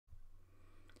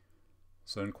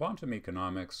So in quantum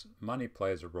economics, money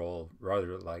plays a role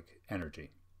rather like energy.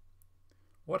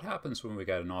 What happens when we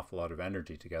get an awful lot of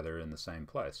energy together in the same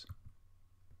place?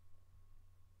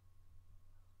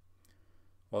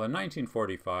 Well, in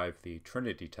 1945, the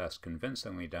Trinity test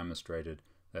convincingly demonstrated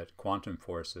that quantum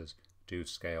forces do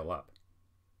scale up.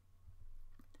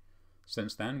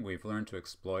 Since then, we've learned to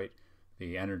exploit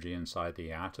the energy inside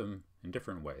the atom in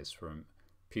different ways, from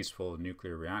peaceful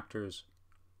nuclear reactors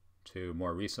to,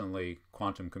 more recently,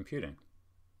 quantum computing.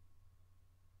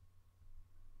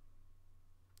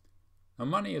 Now,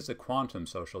 money is a quantum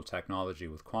social technology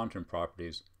with quantum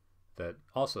properties that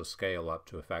also scale up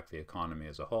to affect the economy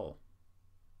as a whole.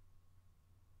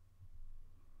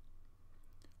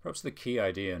 Perhaps the key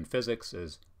idea in physics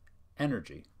is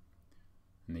energy.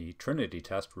 And the Trinity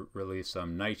test released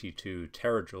some 92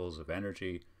 terajoules of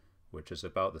energy, which is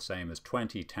about the same as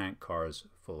 20 tank cars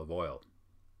full of oil.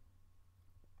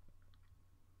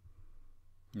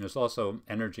 And there's also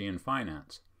energy in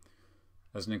finance.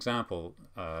 As an example,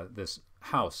 this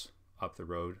house up the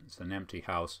road, it's an empty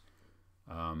house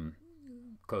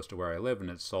close to where I live, and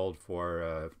it's sold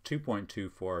for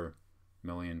 2.24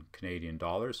 million Canadian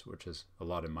dollars, which is a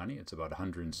lot of money. It's about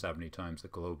 170 times the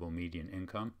global median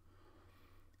income.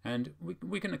 And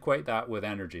we can equate that with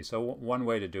energy. So one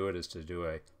way to do it is to do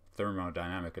a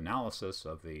thermodynamic analysis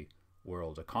of the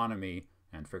world economy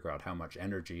and figure out how much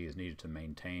energy is needed to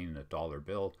maintain a dollar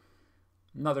bill.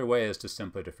 Another way is to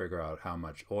simply to figure out how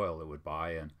much oil it would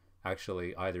buy, and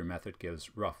actually either method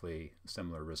gives roughly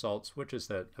similar results, which is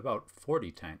that about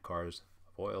 40 tank cars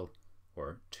of oil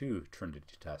or 2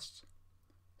 Trinity tests.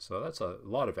 So that's a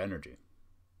lot of energy.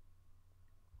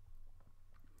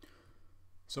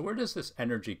 So where does this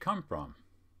energy come from?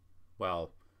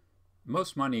 Well,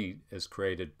 most money is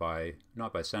created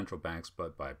not by central banks,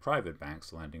 but by private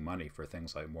banks lending money for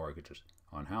things like mortgages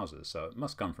on houses. So it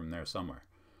must come from there somewhere.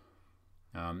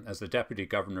 As the deputy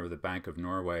governor of the Bank of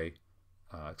Norway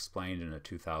explained in a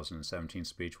 2017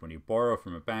 speech, when you borrow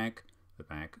from a bank, the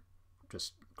bank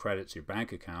just credits your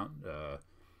bank account.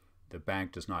 The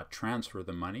bank does not transfer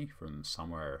the money from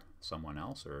someone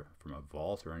else or from a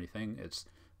vault or anything. It's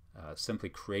simply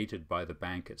created by the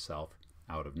bank itself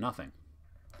out of nothing.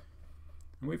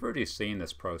 And we've already seen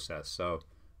this process. So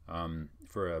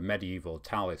for a medieval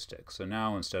tally stick. So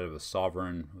now instead of a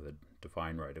sovereign with a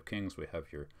divine right of kings, we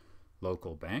have your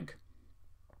local bank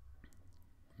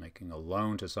making a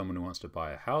loan to someone who wants to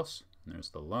buy a house. And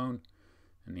there's the loan.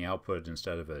 And the output,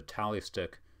 instead of a tally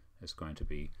stick, is going to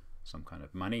be some kind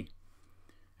of money.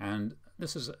 And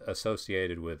this is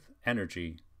associated with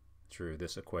energy through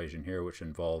this equation here, which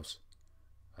involves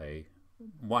a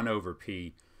 1 over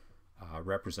P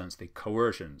represents the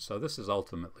coercion. So this is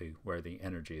ultimately where the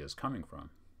energy is coming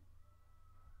from.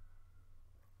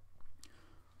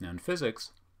 Now in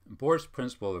physics, Bohr's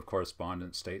principle of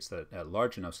correspondence states that at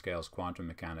large enough scales, quantum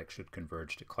mechanics should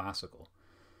converge to classical.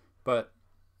 But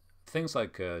things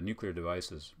like nuclear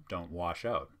devices don't wash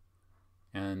out.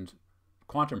 And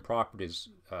quantum properties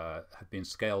have been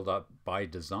scaled up by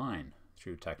design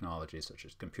through technologies such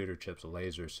as computer chips,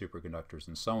 lasers, superconductors,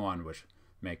 and so on, which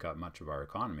make up much of our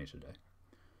economy today.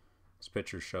 This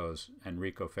picture shows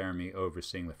Enrico Fermi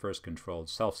overseeing the first controlled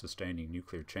self-sustaining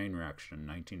nuclear chain reaction in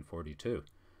 1942.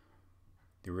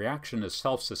 The reaction is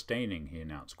self-sustaining, he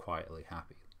announced quietly,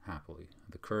 happily.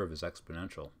 The curve is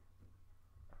exponential.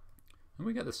 And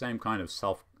we get the same kind of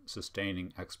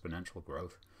self-sustaining exponential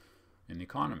growth in the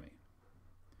economy.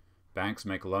 Banks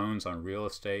make loans on real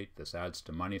estate. This adds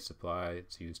to money supply.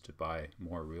 It's used to buy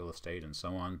more real estate and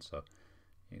so on. So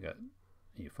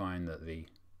you find that the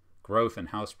growth in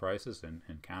house prices, in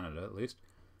Canada at least,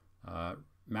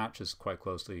 matches quite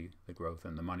closely the growth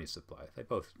in the money supply. They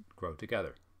both grow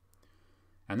together.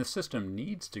 And the system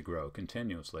needs to grow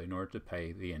continuously in order to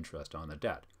pay the interest on the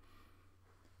debt.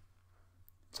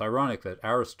 It's ironic that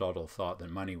Aristotle thought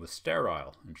that money was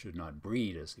sterile and should not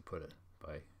breed, as he put it,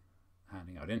 by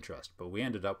handing out interest. But we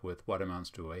ended up with what amounts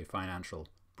to a financial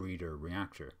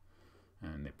breeder-reactor.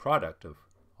 And the product of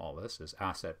all this is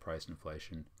asset price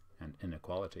inflation and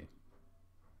inequality.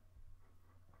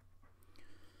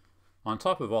 On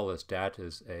top of all this debt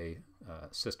is a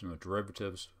system of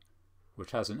derivatives,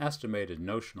 which has an estimated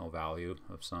notional value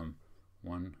of some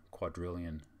 $1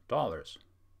 quadrillion,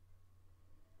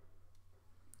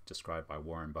 described by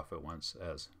Warren Buffett once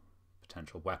as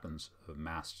potential weapons of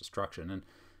mass destruction. And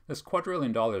this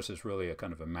quadrillion dollars is really a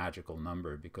kind of a magical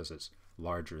number because it's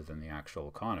larger than the actual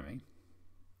economy.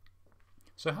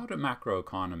 So how do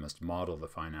macroeconomists model the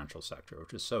financial sector,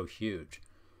 which is so huge?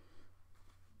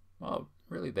 Well,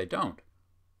 really they don't.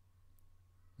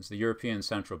 As the European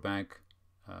Central Bank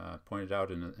pointed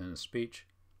out in a speech,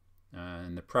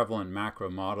 In the prevalent macro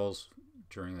models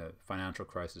during the financial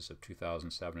crisis of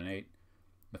 2007 and 8,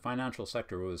 the financial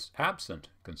sector was absent,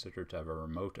 considered to have a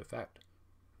remote effect.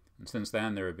 And since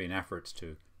then, there have been efforts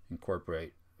to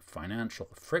incorporate financial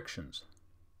frictions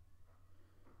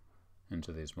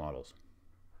into these models,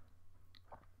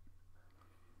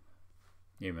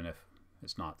 even if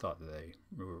it's not thought that they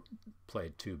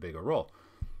played too big a role.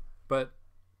 But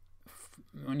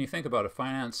when you think about it,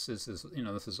 finance is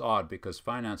this is odd, because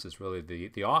finance is really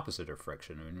the opposite of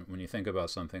friction. I mean, when you think about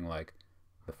something like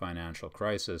the financial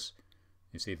crisis,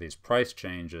 you see these price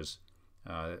changes.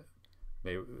 The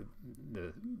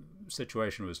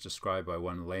situation was described by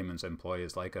one layman's employee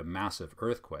as like a massive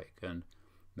earthquake, and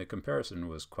the comparison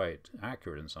was quite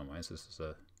accurate in some ways. This is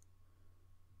a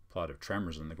plot of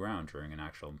tremors in the ground during an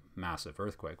actual massive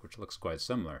earthquake, which looks quite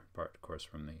similar, apart of course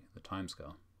from the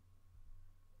timescale.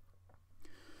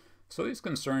 So these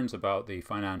concerns about the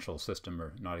financial system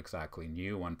are not exactly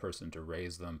new. One person to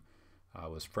raise them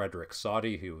was Frederick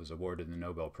Soddy, who was awarded the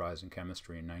Nobel Prize in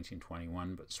Chemistry in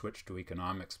 1921, but switched to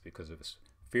economics because of his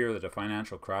fear that a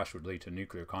financial crash would lead to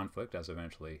nuclear conflict, as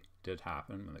eventually did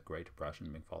happen, with the Great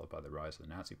Depression being followed by the rise of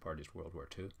the Nazi Party's World War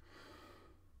II.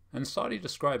 And Soddy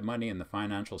described money in the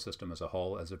financial system as a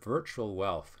whole as a virtual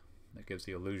wealth that gives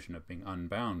the illusion of being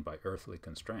unbound by earthly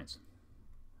constraints.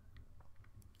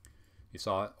 He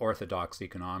saw orthodox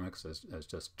economics as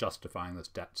just justifying this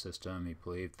debt system. He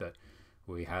believed that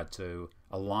we had to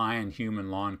align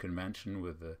human law and convention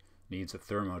with the needs of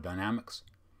thermodynamics.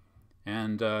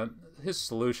 And his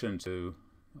solution to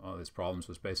all these problems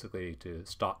was basically to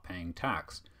stop paying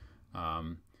tax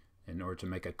in order to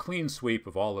make a clean sweep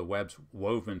of all the webs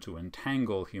woven to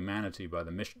entangle humanity by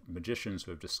the magicians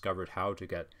who have discovered how to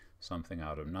get something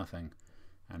out of nothing,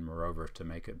 and moreover to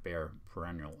make it bear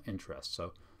perennial interest.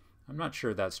 So I'm not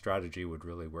sure that strategy would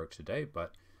really work today,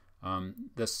 but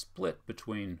the split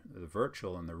between the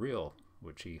virtual and the real,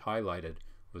 which he highlighted,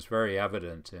 was very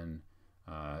evident in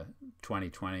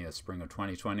 2020, the spring of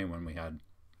 2020, when we had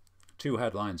two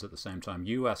headlines at the same time.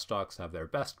 U.S. stocks have their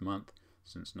best month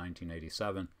since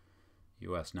 1987.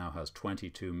 U.S. now has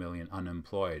 22 million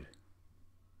unemployed.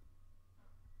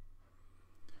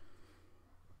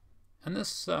 And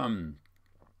this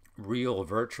real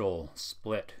virtual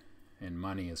split in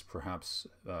money is perhaps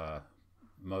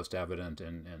most evident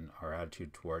in our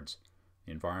attitude towards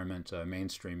the environment.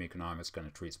 Mainstream economics kind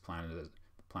of treats the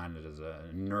planet as an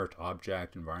inert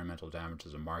object. Environmental damage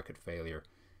is a market failure,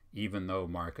 even though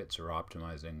markets are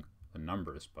optimizing the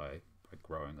numbers by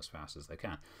growing as fast as they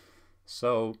can.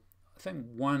 So I think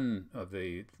one of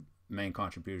the main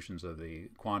contributions of the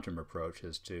quantum approach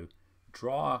is to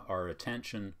draw our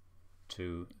attention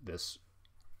to this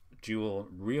dual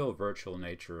real virtual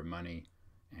nature of money,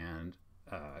 and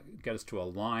get us to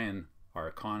align our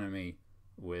economy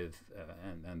with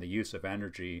and the use of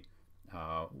energy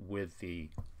with the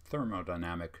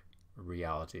thermodynamic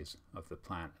realities of the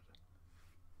planet.